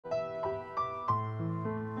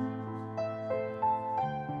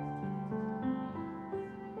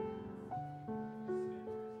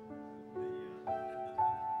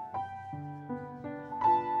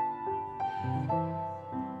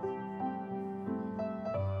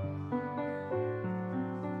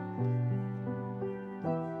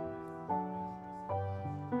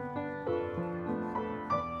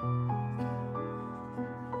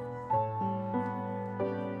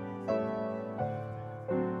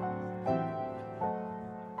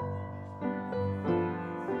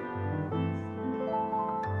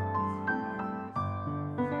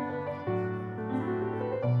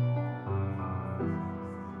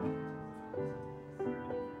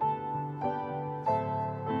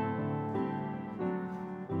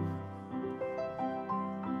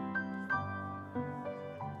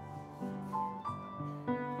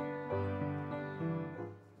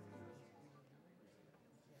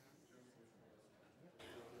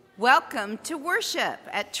Welcome to worship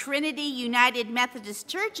at Trinity United Methodist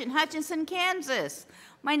Church in Hutchinson, Kansas.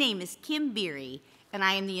 My name is Kim Beery, and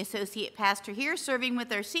I am the associate pastor here, serving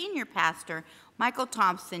with our senior pastor, Michael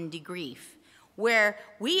Thompson DeGrief, where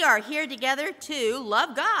we are here together to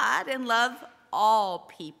love God and love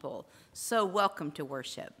all people. So welcome to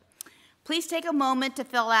worship. Please take a moment to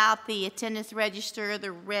fill out the attendance register,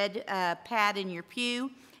 the red pad in your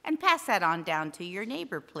pew, and pass that on down to your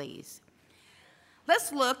neighbor, please.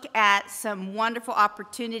 Let's look at some wonderful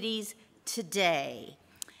opportunities today.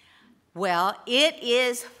 Well, it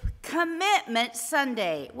is Commitment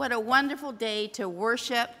Sunday. What a wonderful day to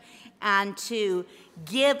worship and to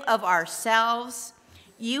give of ourselves.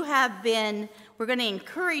 We're going to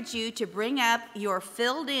encourage you to bring up your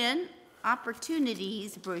filled in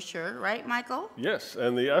opportunities brochure, right, Michael? Yes,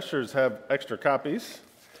 and the ushers have extra copies.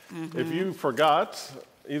 If you forgot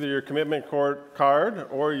either your commitment card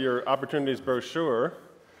or your opportunities brochure,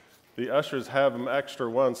 the ushers have them extra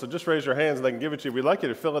ones. So just raise your hands and they can give it to you. We'd like you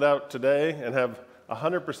to fill it out today and have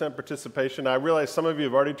 100% participation. I realize some of you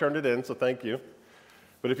have already turned it in, so thank you.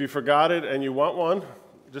 But if you forgot it and you want one,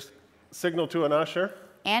 just signal to an usher.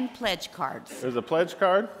 And pledge cards. There's a pledge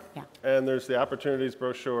card, yeah, and there's the opportunities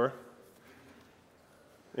brochure.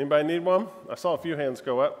 Anybody need one? I saw a few hands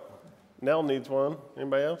go up. Nell needs one.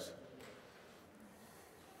 Anybody else?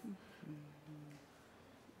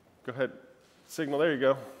 Go ahead. Signal. There you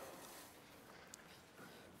go.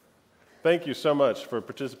 Thank you so much for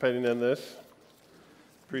participating in this.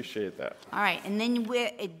 Appreciate that. All right. And then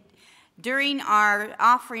during our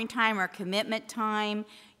offering time, our commitment time,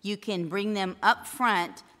 you can bring them up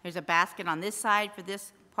front. There's a basket on this side for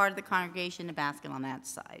this part of the congregation, a basket on that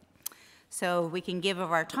side. So we can give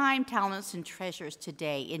of our time, talents, and treasures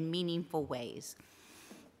today in meaningful ways.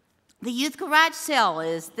 The Youth Garage Sale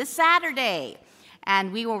is this Saturday,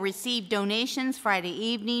 and we will receive donations Friday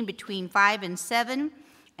evening between 5 and 7,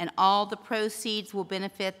 and all the proceeds will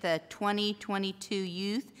benefit the 2022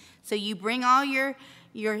 youth. So you bring all your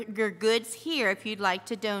goods here if you'd like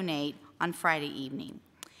to donate on Friday evening.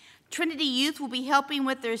 Trinity Youth will be helping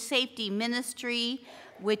with their safety ministry,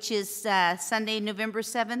 which is Sunday, November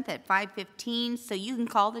 7th at 5:15. So you can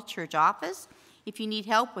call the church office if you need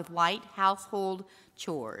help with light household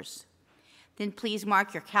chores. Then please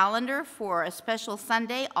mark your calendar for a special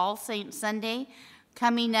Sunday, All Saints Sunday,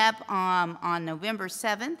 coming up on November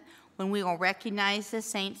 7th, when we will recognize the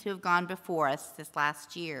saints who have gone before us this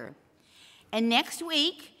last year. And next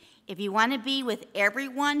week, if you want to be with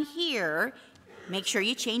everyone here, make sure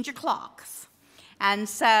you change your clocks. And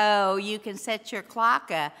so you can set your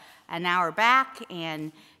clock an hour back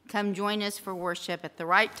and come join us for worship at the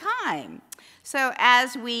right time. So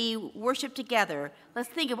as we worship together, let's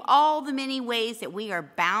think of all the many ways that we are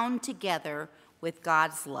bound together with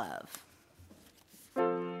God's love.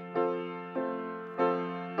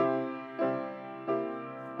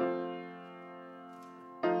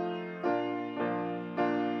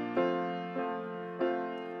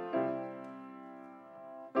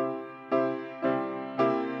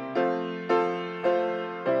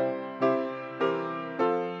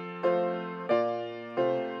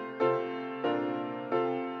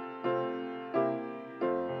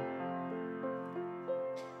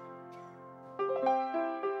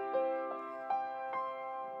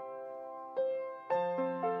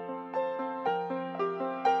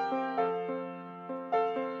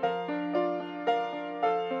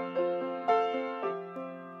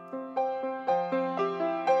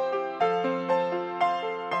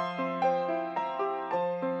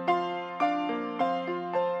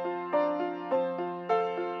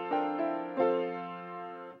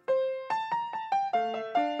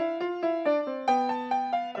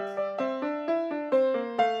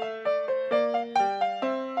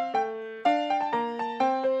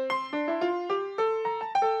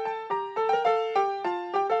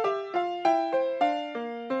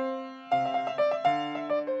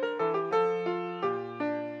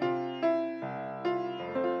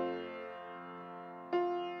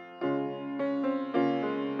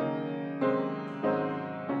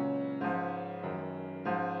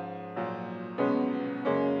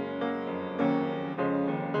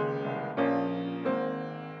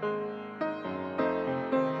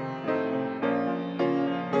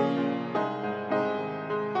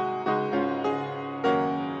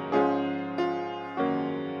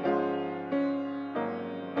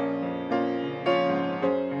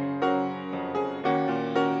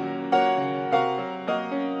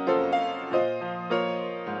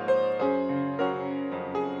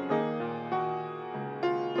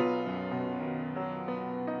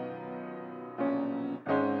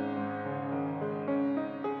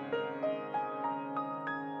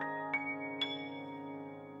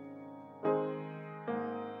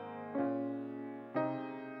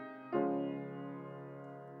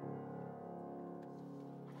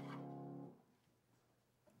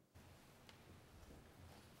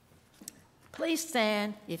 Please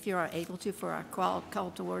stand if you are able to for our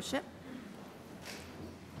call to worship.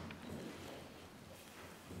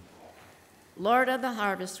 Lord of the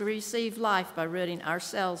harvest, we receive life by rooting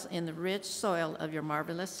ourselves in the rich soil of your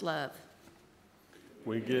marvelous love.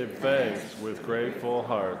 We give thanks with grateful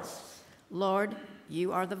hearts. Lord,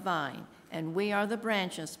 you are the vine, and we are the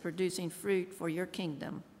branches producing fruit for your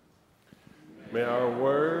kingdom. May our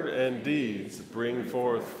word and deeds bring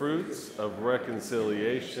forth fruits of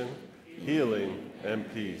reconciliation, healing,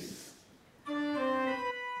 and peace.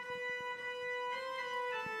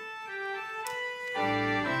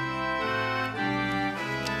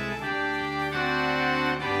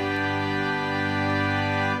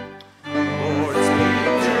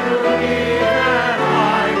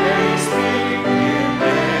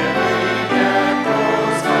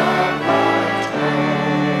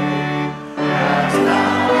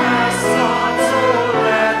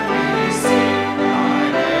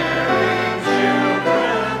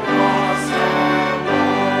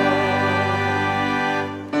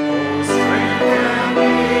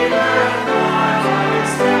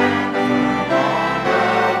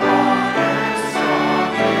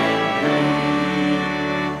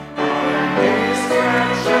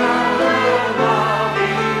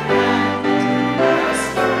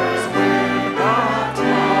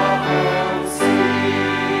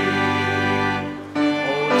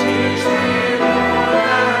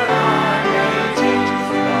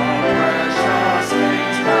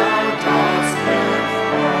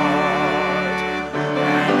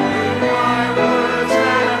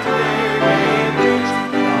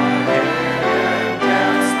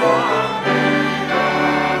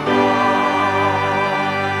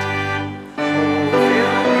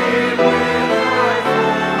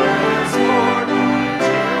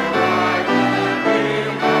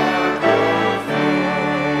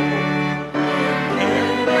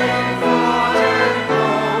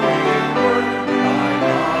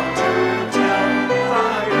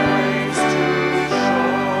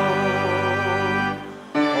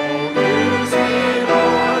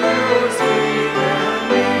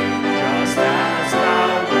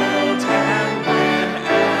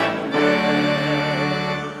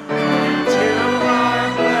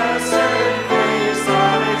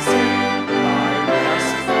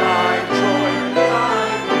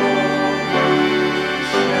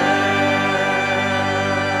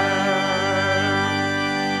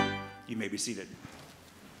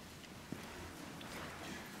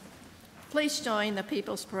 Please join the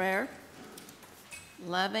people's prayer.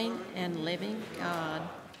 Loving and living God,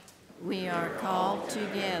 we are called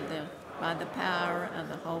together by the power of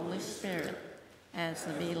the Holy Spirit as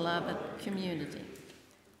the beloved community.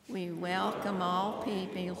 We welcome all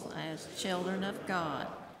people as children of God.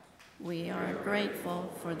 We are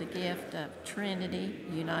grateful for the gift of Trinity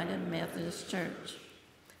United Methodist Church.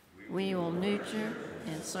 We will nurture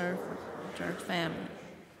and serve the church family.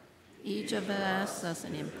 Each of us is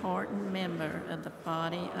an important member of the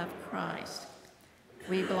body of Christ.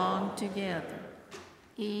 We belong together.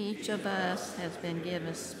 Each of us has been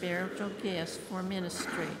given spiritual gifts for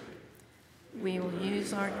ministry. We will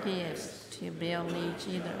use our gifts to build each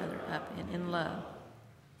other up in love.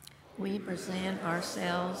 We present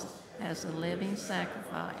ourselves as a living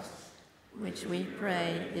sacrifice, which we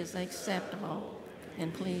pray is acceptable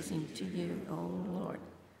and pleasing to you, O Lord.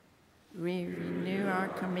 We renew our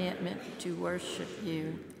commitment to worship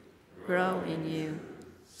you, grow in you,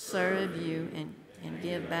 serve you, and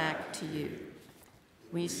give back to you.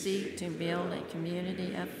 We seek to build a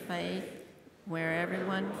community of faith where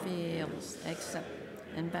everyone feels accepted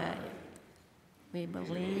and valued. We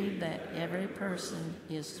believe that every person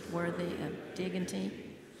is worthy of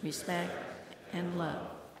dignity, respect, and love.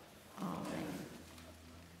 Amen.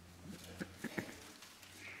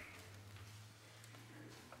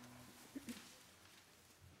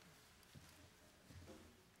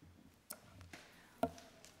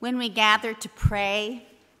 When we gather to pray,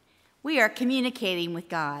 we are communicating with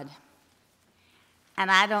God. And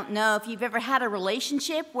I don't know if you've ever had a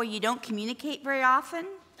relationship where you don't communicate very often,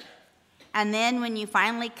 and then when you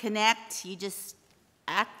finally connect, you just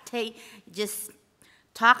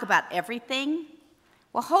talk about everything.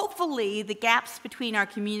 Well, hopefully the gaps between our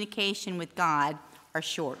communication with God are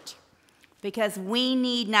short, because we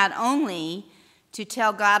need not only to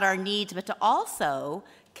tell God our needs, but to also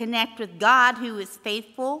connect with God, who is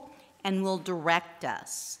faithful and will direct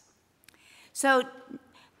us. So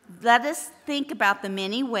let us think about the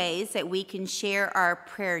many ways that we can share our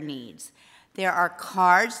prayer needs. There are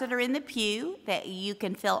cards that are in the pew that you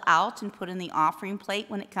can fill out and put in the offering plate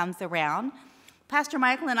when it comes around. Pastor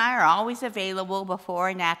Michael and I are always available before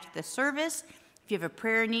and after the service if you have a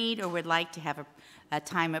prayer need or would like to have a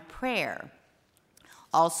time of prayer.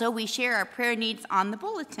 Also, we share our prayer needs on the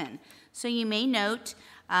bulletin. So you may note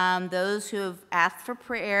those who have asked for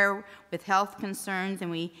prayer with health concerns,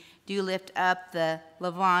 and we do lift up the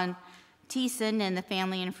Levon Thiessen and the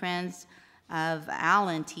family and friends of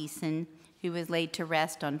Alan Thiessen, who was laid to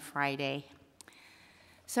rest on Friday.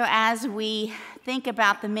 So as we think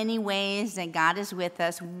about the many ways that God is with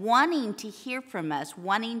us, wanting to hear from us,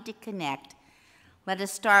 wanting to connect, let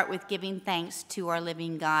us start with giving thanks to our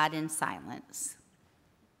living God in silence.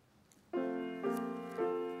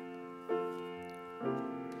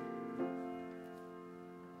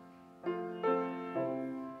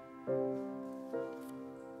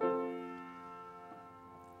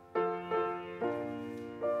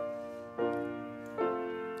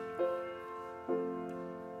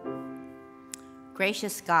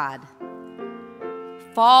 Gracious God,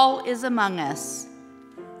 fall is among us.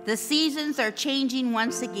 The seasons are changing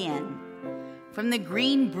once again, from the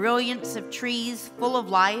green brilliance of trees full of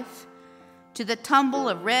life to the tumble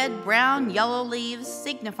of red, brown, yellow leaves,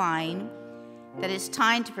 signifying that it's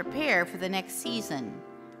time to prepare for the next season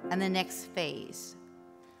and the next phase.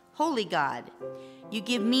 Holy God, you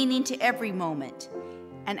give meaning to every moment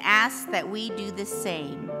and ask that we do the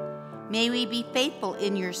same. May we be faithful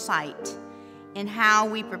in your sight, in how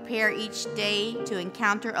we prepare each day to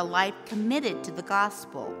encounter a life committed to the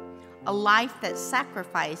gospel, a life that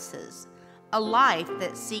sacrifices, a life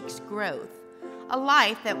that seeks growth, a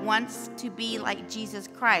life that wants to be like Jesus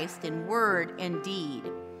Christ in word and deed.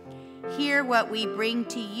 Hear what we bring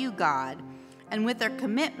to you, God, and with our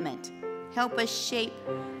commitment, help us shape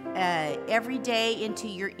every day into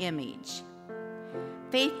your image.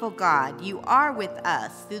 Faithful God, you are with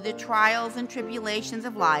us through the trials and tribulations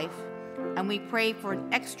of life, and we pray for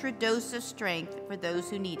an extra dose of strength for those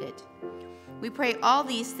who need it. We pray all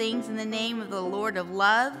these things in the name of the Lord of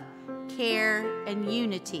love, care, and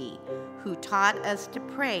unity, who taught us to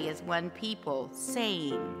pray as one people,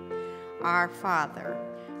 saying, Our Father,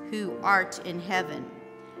 who art in heaven,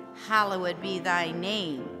 hallowed be thy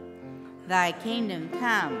name. Thy kingdom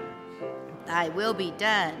come, thy will be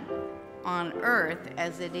done, on earth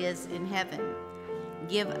as it is in heaven.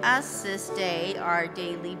 Give us this day our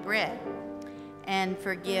daily bread, and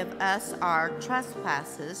forgive us our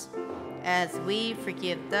trespasses, as we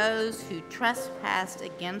forgive those who trespass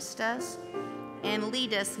against us. And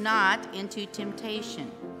lead us not into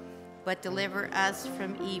temptation, but deliver us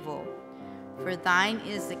from evil. For thine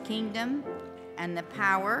is the kingdom, and the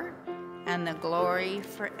power, and the glory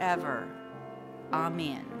forever.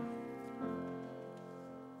 Amen.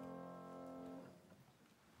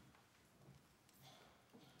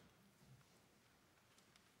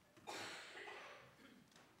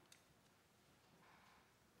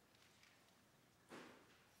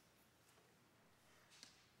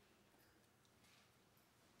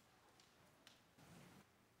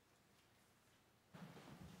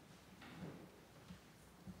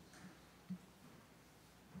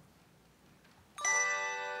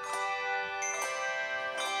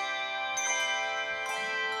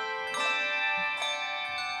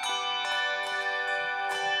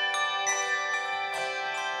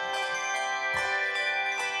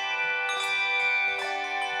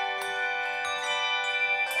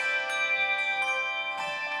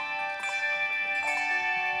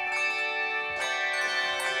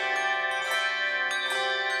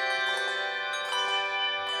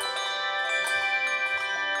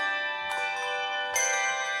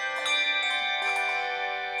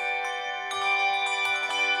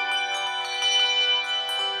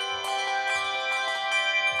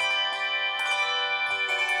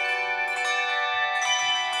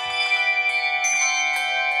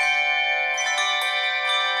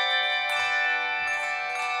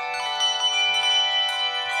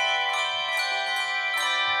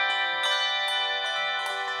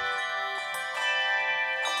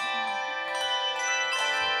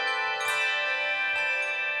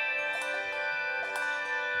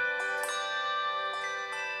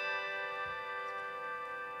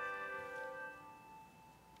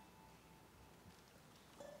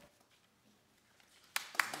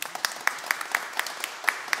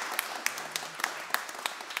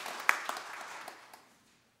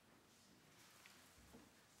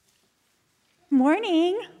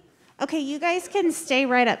 Morning. Okay, you guys can stay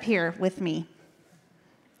right up here with me.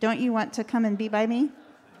 Don't you want to come and be by me?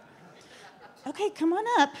 Okay, come on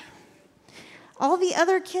up. All the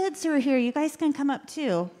other kids who are here, you guys can come up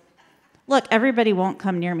too. Look, everybody won't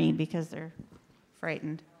come near me because they're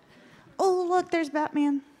frightened. Oh, look, there's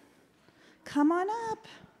Batman. Come on up.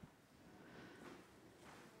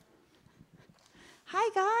 Hi,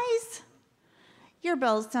 guys. Your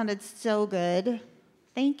bells sounded so good.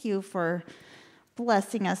 Thank you for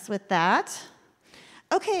blessing us with that.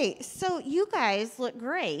 Okay, so you guys look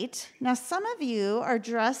great. Now, some of you are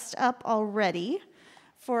dressed up already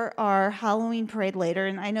for our Halloween parade later,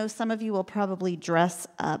 and I know some of you will probably dress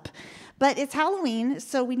up. But it's Halloween,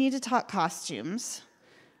 so we need to talk costumes.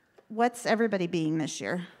 What's everybody being this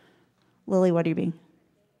year? Lily, what are you being?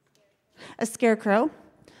 A scarecrow.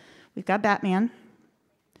 We've got Batman.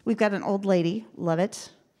 We've got an old lady. Love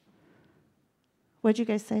it. What'd you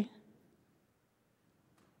guys say?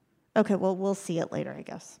 Okay, well, we'll see it later, I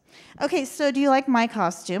guess. Okay, so do you like my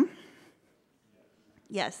costume?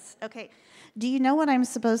 Yes. Okay. Do you know what I'm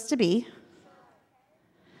supposed to be?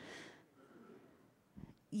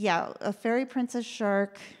 Yeah, a fairy princess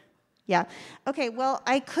shark. Yeah. Okay, well,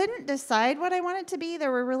 I couldn't decide what I wanted to be.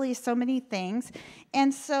 There were really so many things.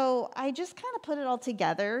 And so I just kind of put it all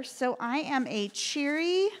together. So I am a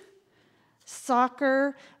cheery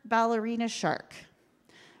soccer ballerina shark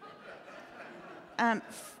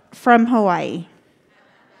from Hawaii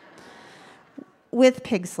with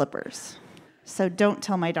pig slippers. So don't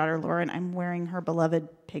tell my daughter Lauren I'm wearing her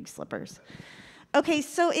beloved pig slippers. Okay,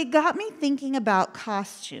 so it got me thinking about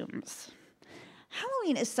costumes.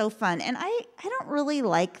 Halloween is so fun, and I don't really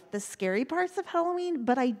like the scary parts of Halloween,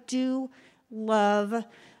 but I do love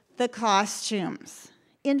the costumes.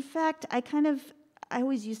 In fact, I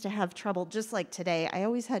always used to have trouble, just like today, I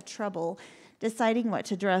always had trouble deciding what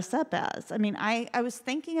to dress up as. I mean, I was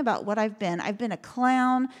thinking about what I've been. I've been a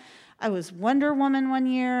clown. I was Wonder Woman one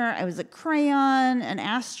year. I was a crayon, an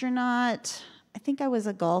astronaut. I think I was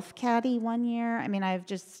a golf caddy one year. I mean,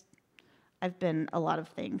 I've been a lot of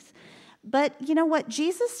things. But you know what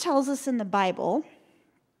Jesus tells us in the Bible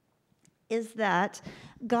is that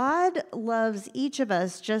God loves each of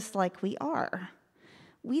us just like we are.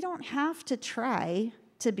 We don't have to try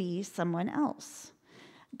to be someone else.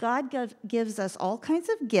 God gives us all kinds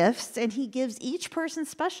of gifts, and he gives each person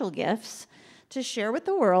special gifts to share with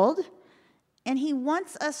the world, and he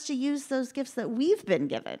wants us to use those gifts that we've been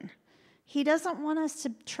given. He doesn't want us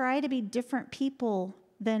to try to be different people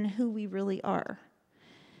than who we really are.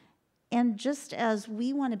 And just as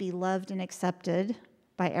we want to be loved and accepted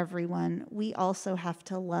by everyone, we also have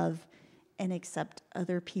to love and accept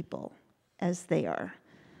other people as they are.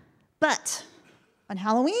 But on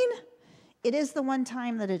Halloween, it is the one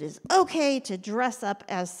time that it is okay to dress up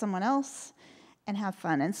as someone else and have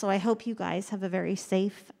fun. And so I hope you guys have a very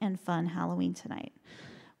safe and fun Halloween tonight.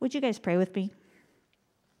 Would you guys pray with me?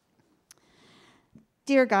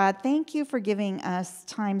 Dear God, thank you for giving us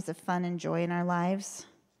times of fun and joy in our lives.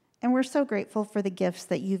 And we're so grateful for the gifts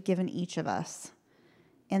that you've given each of us.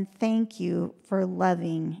 And thank you for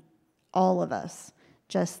loving all of us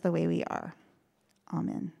just the way we are.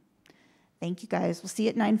 Amen. Thank you, guys. We'll see you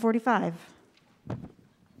at 9:45.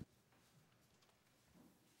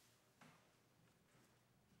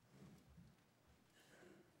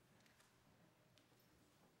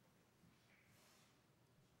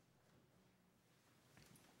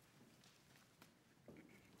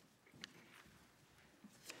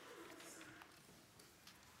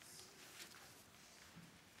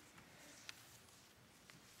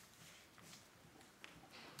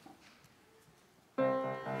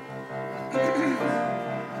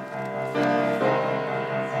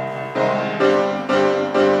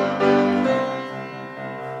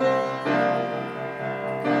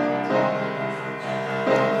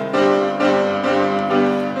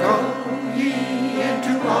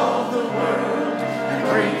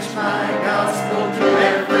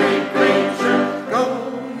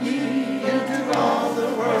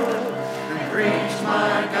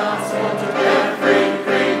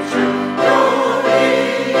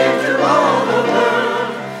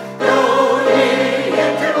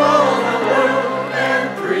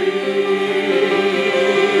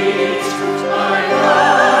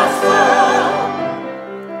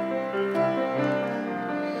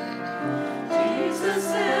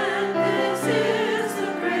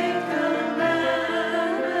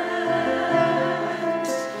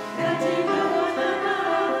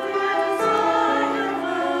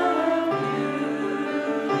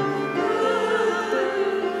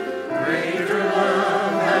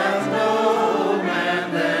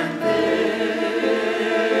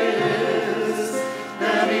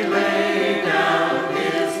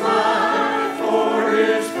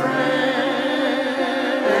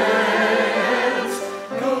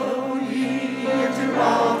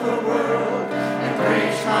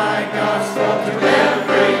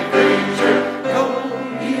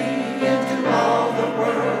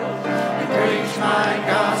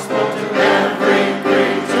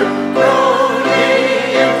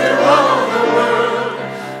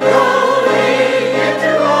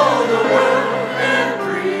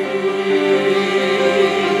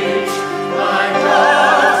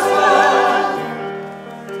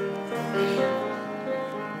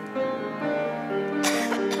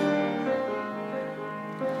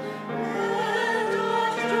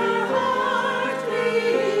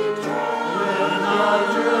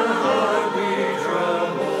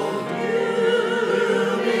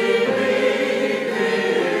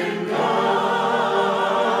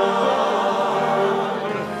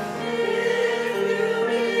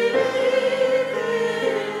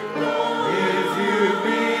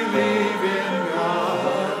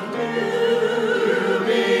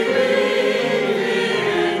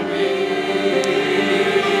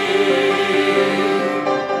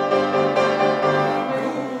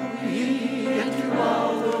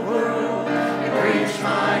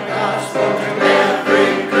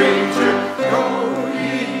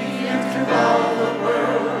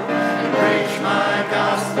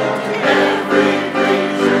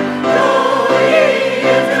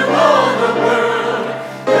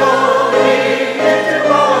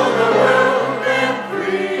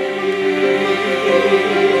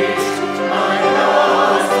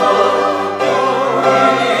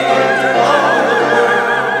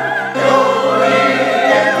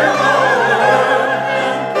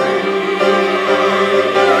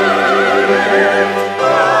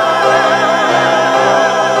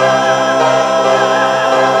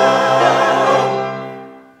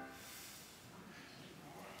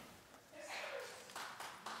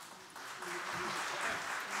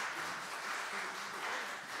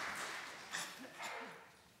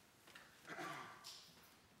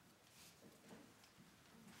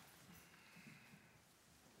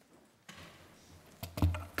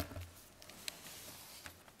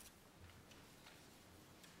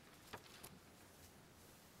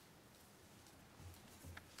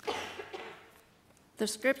 The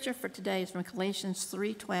scripture for today is from Colossians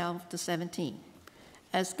 3:12 to 17.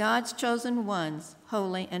 As God's chosen ones,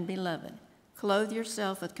 holy and beloved, clothe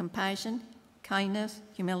yourself with compassion, kindness,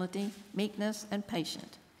 humility, meekness, and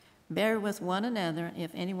patience. Bear with one another. If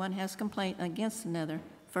anyone has complaint against another,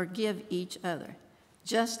 forgive each other.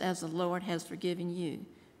 Just as the Lord has forgiven you,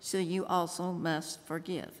 so you also must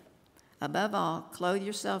forgive. Above all, clothe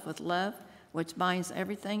yourself with love, which binds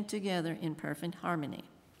everything together in perfect harmony.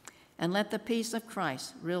 And let the peace of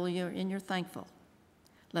Christ rule you in your thankful.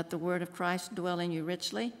 Let the word of Christ dwell in you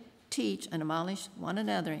richly. Teach and admonish one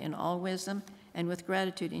another in all wisdom, and with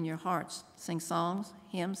gratitude in your hearts, sing psalms,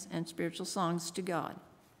 hymns, and spiritual songs to God.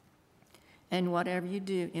 And whatever you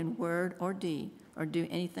do in word or deed, or do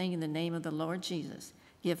anything in the name of the Lord Jesus,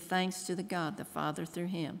 give thanks to the God the Father through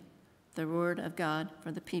him. The word of God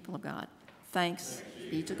for the people of God. Thanks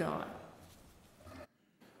be to God.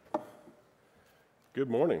 Good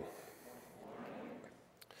morning.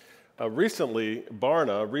 Recently,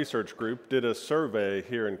 Barna Research Group did a survey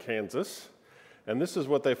here in Kansas, and this is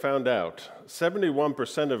what they found out.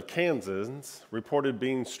 71% of Kansans reported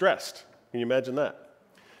being stressed. Can you imagine that?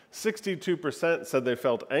 62% said they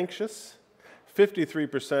felt anxious,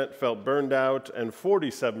 53% felt burned out, and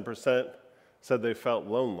 47% said they felt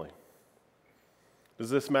lonely. Does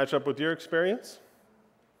this match up with your experience?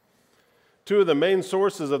 Two of the main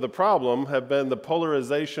sources of the problem have been the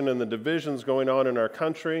polarization and the divisions going on in our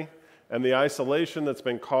country and the isolation that's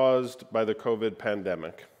been caused by the COVID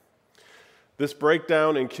pandemic. This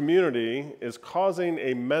breakdown in community is causing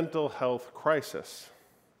a mental health crisis.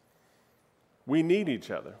 We need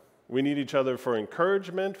each other. We need each other for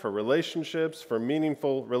encouragement, for relationships, for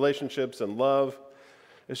meaningful relationships and love.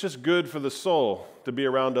 It's just good for the soul to be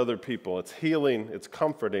around other people. It's healing, it's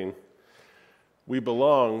comforting. We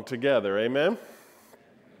belong together, amen?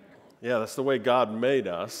 Yeah, that's the way God made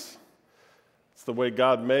us. It's the way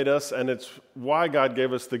God made us, and it's why God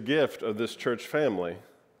gave us the gift of this church family.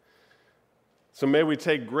 So may we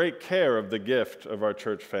take great care of the gift of our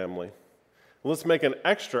church family. Let's make an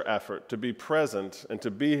extra effort to be present and to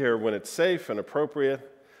be here when it's safe and appropriate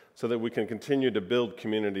so that we can continue to build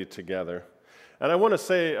community together. And I want to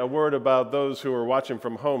say a word about those who are watching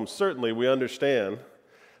from home. Certainly, we understand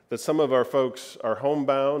that some of our folks are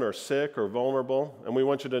homebound or sick or vulnerable, and we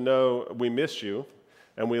want you to know we miss you,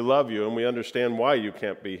 and we love you, and we understand why you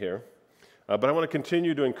can't be here. But I want to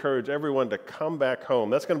continue to encourage everyone to come back home.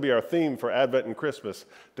 That's going to be our theme for Advent and Christmas,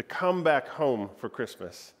 to come back home for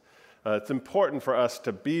Christmas. It's important for us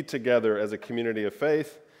to be together as a community of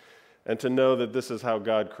faith and to know that this is how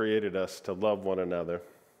God created us, to love one another.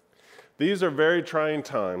 These are very trying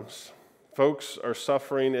times. Folks are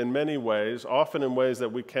suffering in many ways, often in ways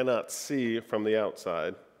that we cannot see from the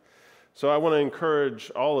outside. So I want to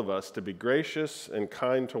encourage all of us to be gracious and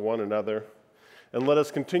kind to one another, and let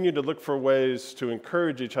us continue to look for ways to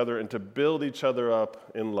encourage each other and to build each other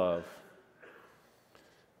up in love.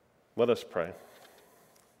 Let us pray.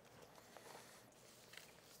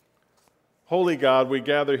 Holy God, we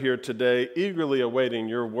gather here today eagerly awaiting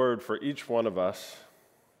your word for each one of us.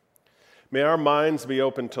 May our minds be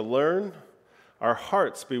open to learn, our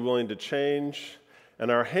hearts be willing to change,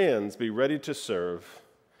 and our hands be ready to serve.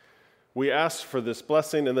 We ask for this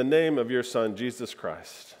blessing in the name of your Son, Jesus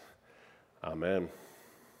Christ. Amen.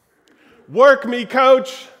 Work me,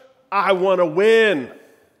 coach. I want to win.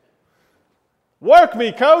 Work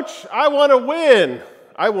me, coach. I want to win.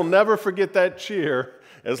 I will never forget that cheer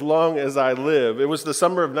as long as I live. It was the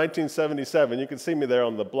summer of 1977. You can see me there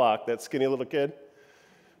on the block, that skinny little kid,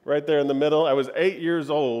 right there in the middle. I was 8 years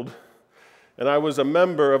old, and I was a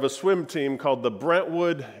member of a swim team called the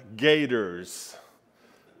Brentwood Gators.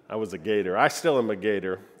 I was a Gator. I still am a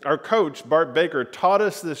Gator. Our coach, Bart Baker, taught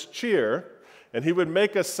us this cheer, and he would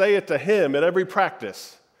make us say it to him at every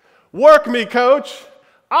practice. Work me, coach.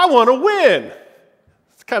 I want to win.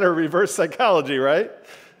 It's kind of reverse psychology, right?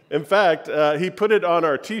 In fact, he put it on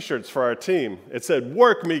our T-shirts for our team. It said,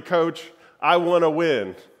 work me, coach. I want to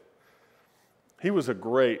win. He was a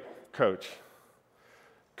great coach.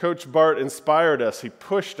 Coach Bart inspired us. He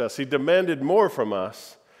pushed us. He demanded more from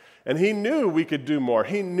us. And he knew we could do more.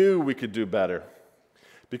 He knew we could do better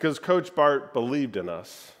because Coach Bart believed in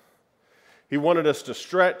us. He wanted us to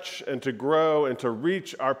stretch and to grow and to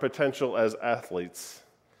reach our potential as athletes.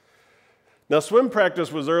 Now, swim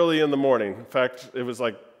practice was early in the morning. In fact, it was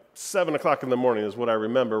like 7 o'clock in the morning is what I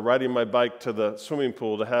remember, riding my bike to the swimming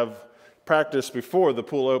pool to have practice before the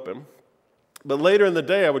pool opened. But later in the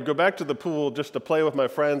day, I would go back to the pool just to play with my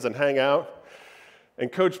friends and hang out.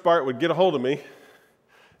 And Coach Bart would get a hold of me,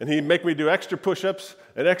 and he'd make me do extra push-ups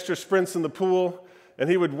and extra sprints in the pool, and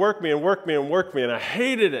he would work me and work me and work me, and I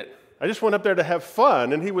hated it. I just went up there to have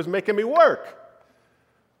fun, and he was making me work.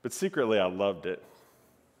 But secretly, I loved it.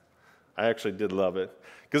 I actually did love it.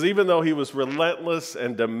 Because even though he was relentless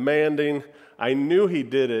and demanding, I knew he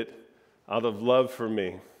did it out of love for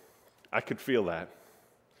me. I could feel that.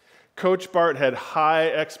 Coach Bart had high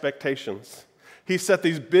expectations. He set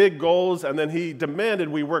these big goals, and then he demanded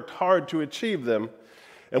we worked hard to achieve them.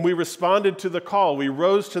 And we responded to the call. We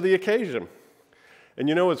rose to the occasion. And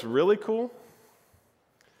you know what's really cool?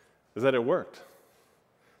 Is that it worked.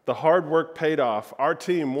 The hard work paid off. Our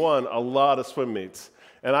team won a lot of swim meets,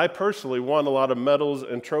 and I personally won a lot of medals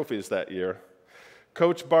and trophies that year.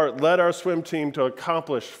 Coach Bart led our swim team to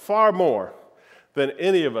accomplish far more than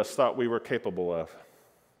any of us thought we were capable of.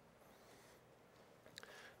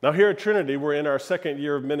 Now here at Trinity, we're in our second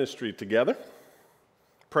year of ministry together.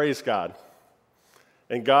 Praise God.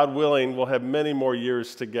 And God willing, we'll have many more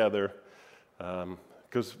years together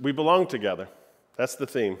because we belong together. That's the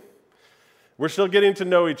theme. We're still getting to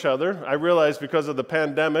know each other. I realize because of the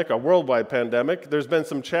pandemic, a worldwide pandemic, there's been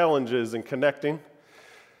some challenges in connecting.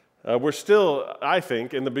 We're still, I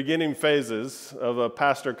think, in the beginning phases of a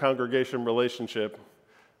pastor-congregation relationship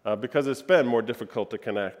because it's been more difficult to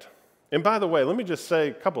connect. And by the way, let me just say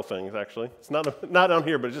a couple things, actually. It's not on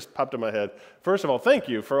here, but it just popped in my head. First of all, thank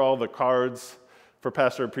you for all the cards for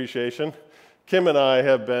Pastor Appreciation. Kim and I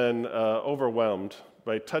have been overwhelmed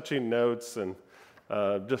by touching notes and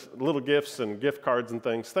just little gifts and gift cards and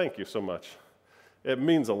things. Thank you so much. It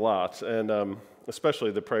means a lot, and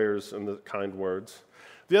especially the prayers and the kind words.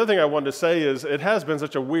 The other thing I wanted to say is it has been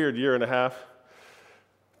such a weird year and a half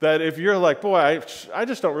that if you're like, boy, I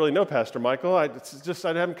just don't really know Pastor Michael. I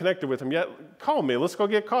haven't connected with him yet. Call me. Let's go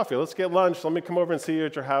get coffee. Let's get lunch. Let me come over and see you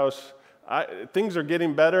at your house. Things are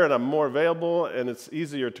getting better, and I'm more available, and it's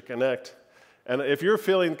easier to connect. And if you're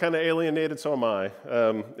feeling kind of alienated, so am I.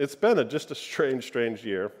 It's been just a strange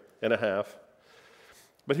year and a half.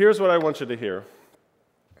 But here's what I want you to hear.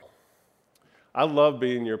 I love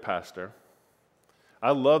being your pastor.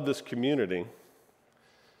 I love this community.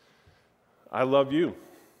 I love you.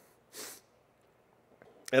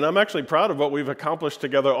 And I'm actually proud of what we've accomplished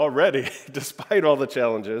together already, despite all the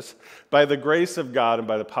challenges, by the grace of God and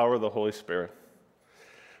by the power of the Holy Spirit.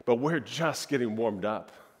 But we're just getting warmed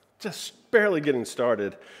up. Just barely getting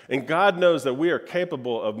started. And God knows that we are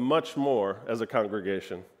capable of much more as a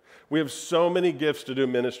congregation. We have so many gifts to do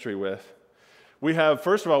ministry with.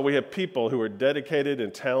 First of all, we have people who are dedicated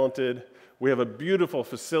and talented. We have a beautiful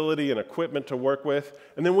facility and equipment to work with.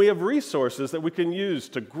 And then we have resources that we can use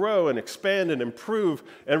to grow and expand and improve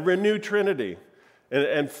and renew Trinity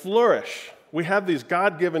and flourish. We have these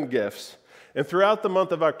God-given gifts. And throughout the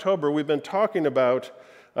month of October, we've been talking about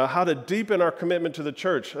how to deepen our commitment to the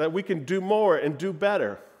church, that we can do more and do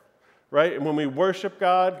better, right? And when we worship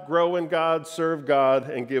God, grow in God, serve God,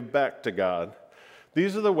 and give back to God,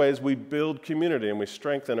 these are the ways we build community and we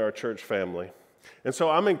strengthen our church family. And so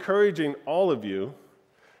I'm encouraging all of you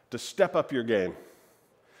to step up your game,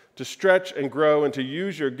 to stretch and grow and to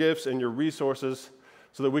use your gifts and your resources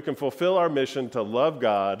so that we can fulfill our mission to love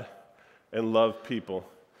God and love people.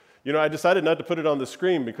 You know, I decided not to put it on the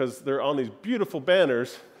screen because they're on these beautiful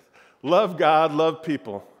banners. Love God, love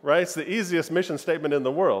people, right? It's the easiest mission statement in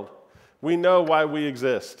the world. We know why we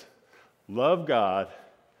exist. Love God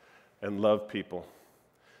and love people.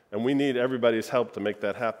 And we need everybody's help to make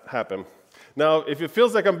that happen. Now, if it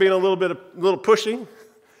feels like I'm being a little pushy,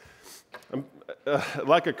 I'm,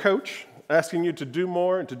 like a coach, asking you to do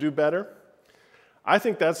more and to do better, I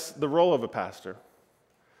think that's the role of a pastor.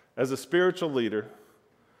 As a spiritual leader,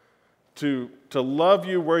 to love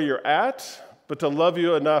you where you're at, but to love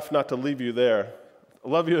you enough not to leave you there.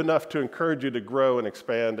 Love you enough to encourage you to grow and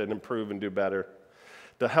expand and improve and do better,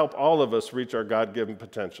 to help all of us reach our God-given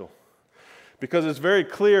potential. Because it's very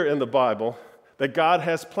clear in the Bible that God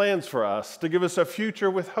has plans for us to give us a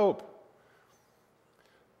future with hope.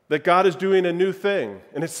 That God is doing a new thing,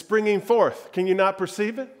 and it's springing forth. Can you not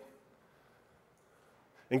perceive it?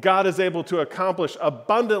 And God is able to accomplish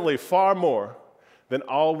abundantly far more than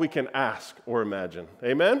all we can ask or imagine.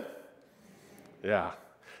 Amen? Yeah.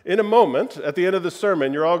 In a moment, at the end of the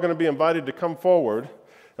sermon, you're all going to be invited to come forward,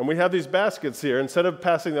 and we have these baskets here. Instead of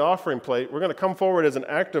passing the offering plate, we're going to come forward as an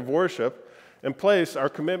act of worship and place our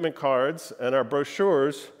commitment cards and our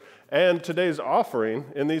brochures and today's offering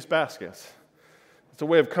in these baskets. It's a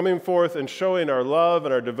way of coming forth and showing our love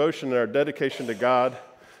and our devotion and our dedication to God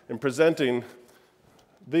and presenting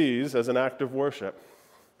these as an act of worship.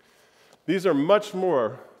 These are much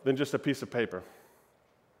more than just a piece of paper.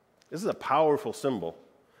 This is a powerful symbol.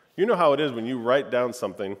 You know how it is when you write down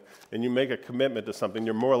something and you make a commitment to something,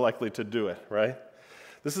 you're more likely to do it, right?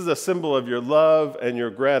 This is a symbol of your love and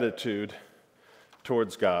your gratitude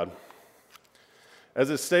towards God.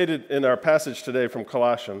 As it's stated in our passage today from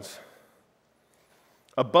Colossians,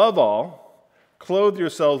 above all, clothe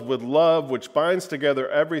yourselves with love which binds together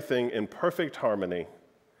everything in perfect harmony.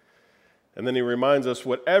 And then he reminds us,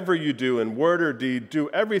 whatever you do in word or deed, do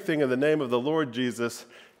everything in the name of the Lord Jesus,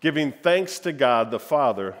 giving thanks to God the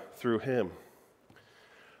Father through him.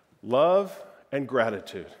 Love and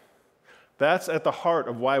gratitude. That's at the heart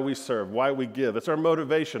of why we serve, why we give. It's our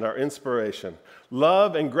motivation, our inspiration.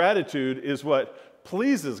 Love and gratitude is what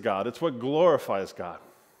pleases God. It's what glorifies God.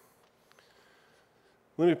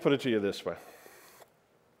 Let me put it to you this way.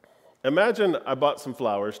 Imagine I bought some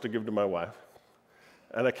flowers to give to my wife,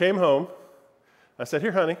 and I came home. I said,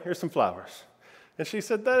 "Here, honey, here's some flowers." And she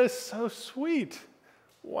said, "That is so sweet.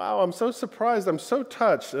 Wow, I'm so surprised. I'm so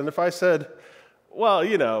touched." And if I said, "Well,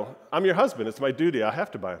 you know, I'm your husband. It's my duty. I have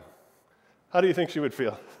to buy them." How do you think she would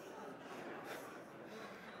feel?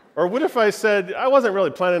 Or what if I said, "I wasn't really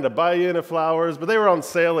planning to buy you any flowers, but they were on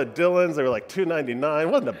sale at Dillon's. They were like $2.99.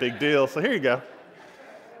 It wasn't a big deal, so here you go."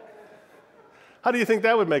 How do you think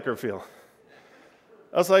that would make her feel?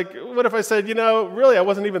 I was like, what if I said, "You know, really, I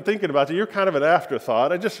wasn't even thinking about you. You're kind of an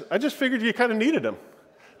afterthought. I just figured you kind of needed them."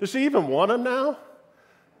 Does she even want them now?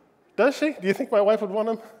 Does she? Do you think my wife would want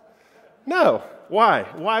them? No. Why?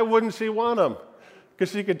 Why wouldn't she want them?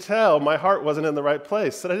 Because she could tell my heart wasn't in the right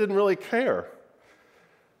place, that I didn't really care.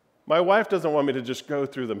 My wife doesn't want me to just go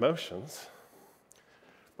through the motions.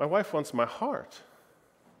 My wife wants my heart.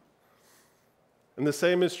 And the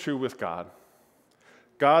same is true with God.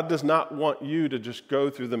 God does not want you to just go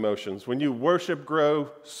through the motions. When you worship,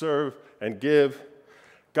 grow, serve, and give,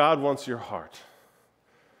 God wants your heart.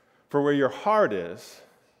 For where your heart is,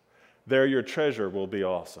 there your treasure will be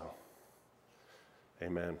also.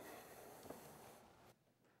 Amen.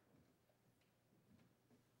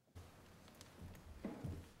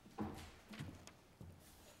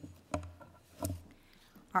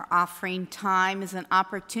 Our offering time is an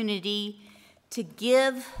opportunity to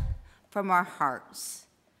give from our hearts,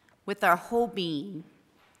 with our whole being.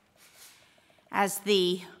 As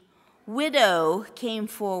the widow came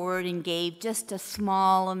forward and gave just a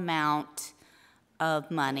small amount of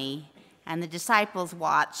money, and the disciples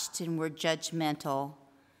watched and were judgmental,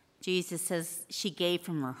 Jesus says she gave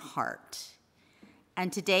from her heart.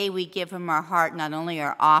 And today we give from our heart not only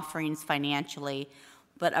our offerings financially,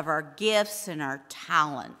 but of our gifts and our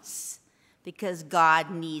talents, because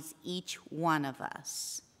God needs each one of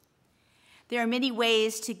us. There are many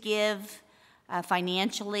ways to give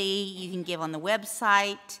financially. You can give on the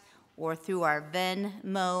website or through our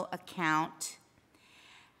Venmo account.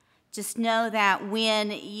 Just know that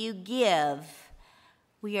when you give,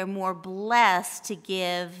 we are more blessed to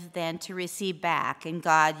give than to receive back, and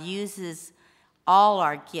God uses all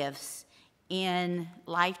our gifts in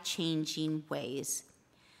life-changing ways.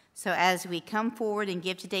 So as we come forward and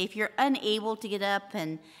give today, if you're unable to get up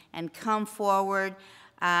and come forward,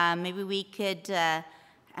 maybe we could,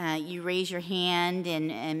 you raise your hand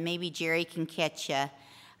and maybe Jerry can catch you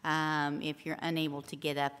if you're unable to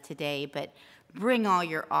get up today. But bring all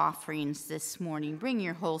your offerings this morning. Bring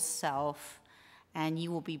your whole self, and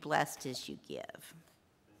you will be blessed as you give.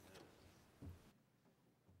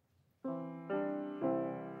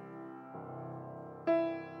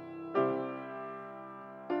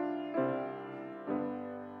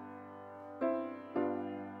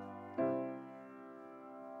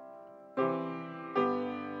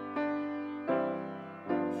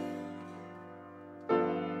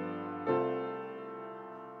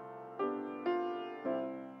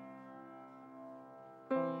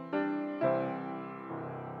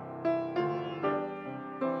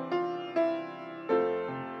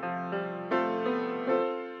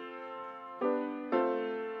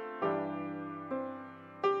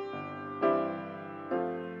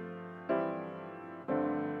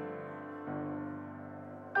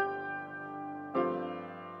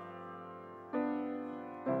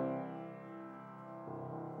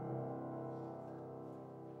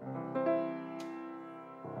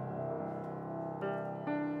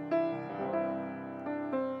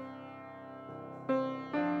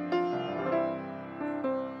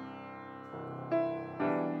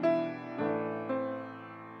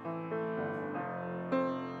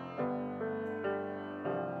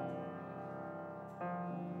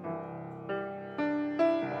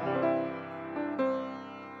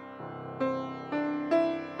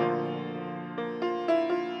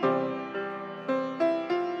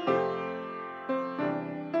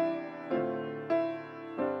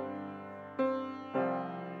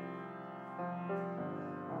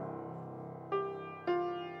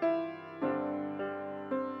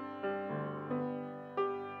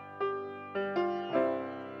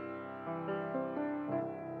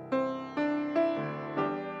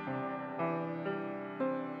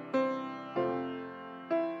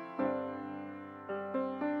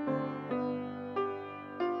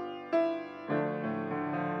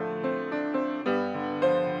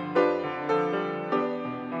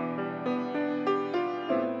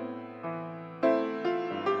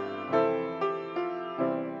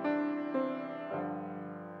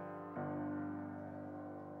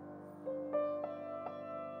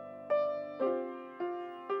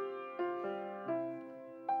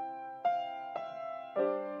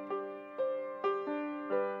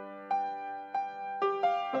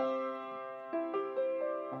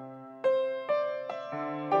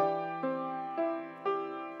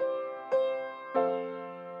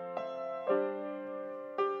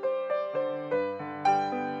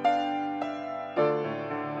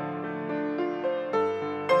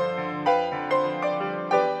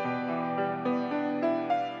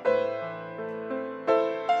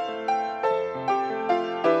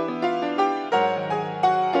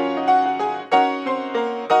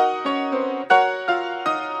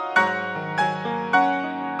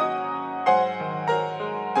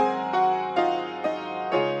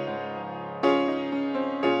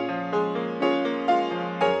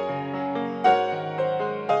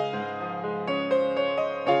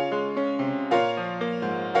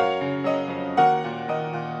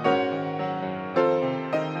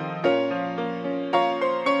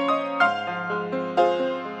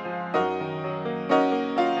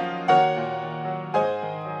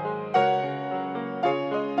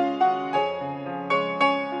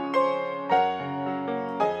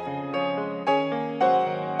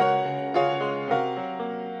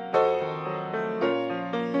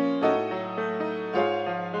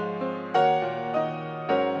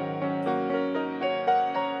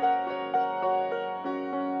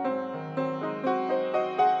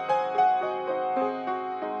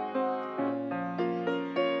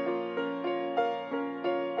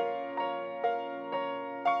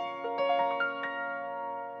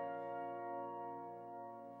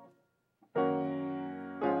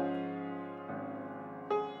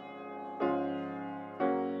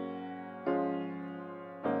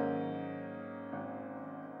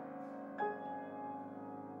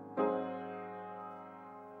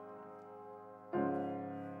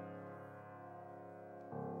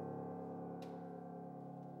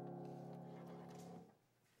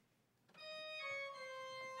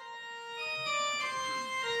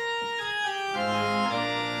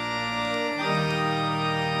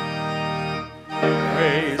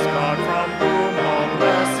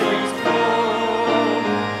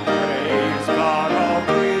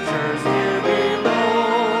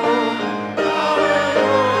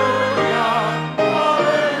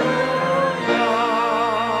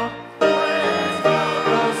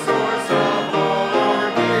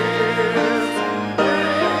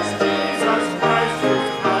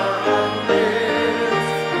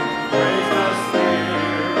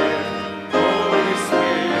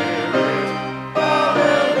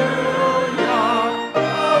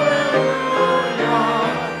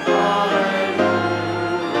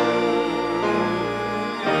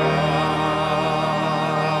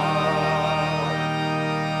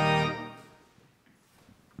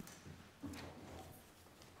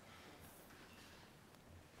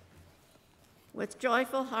 With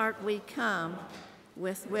joyful heart we come,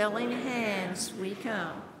 with willing hands we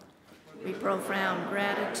come. We profound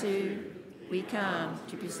gratitude we come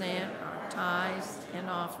to present our tithes and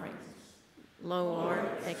offerings. Lord,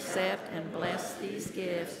 accept and bless these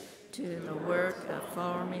gifts to the work of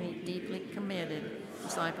forming deeply committed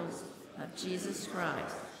disciples of Jesus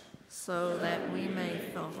Christ, so that we may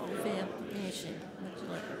fulfill the mission of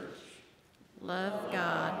the church. Love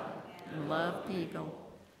God and love people.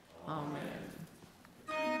 Amen.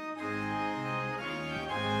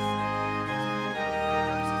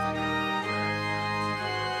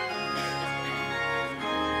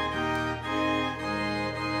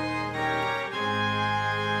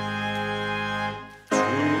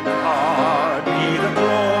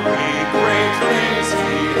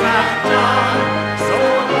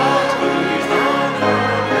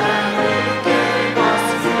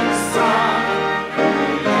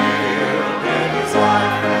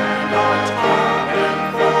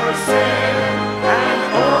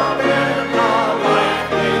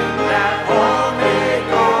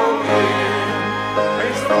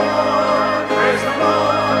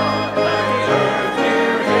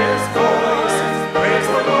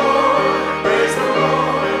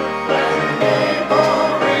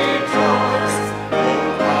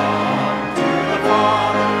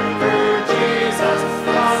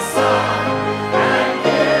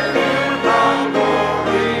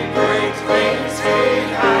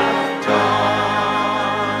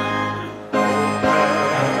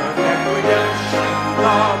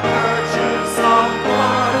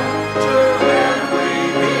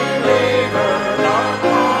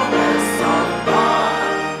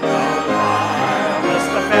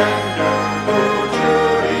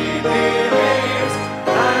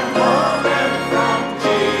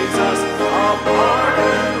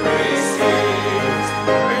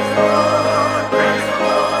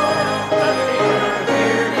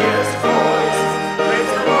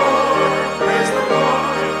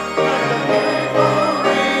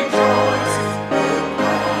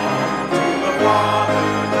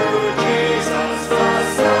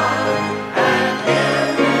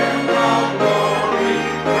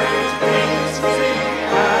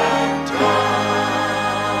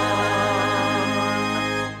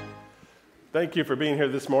 Thank you for being here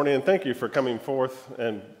this morning, and thank you for coming forth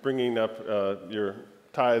and bringing up your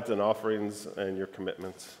tithes and offerings and your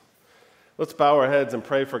commitments. Let's bow our heads and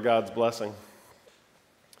pray for God's blessing.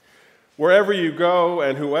 Wherever you go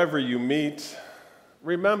and whoever you meet,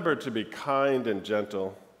 remember to be kind and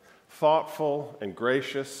gentle, thoughtful and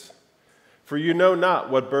gracious, for you know not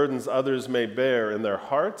what burdens others may bear in their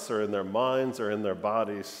hearts or in their minds or in their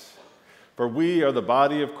bodies. For we are the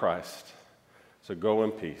body of Christ, so go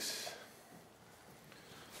in peace.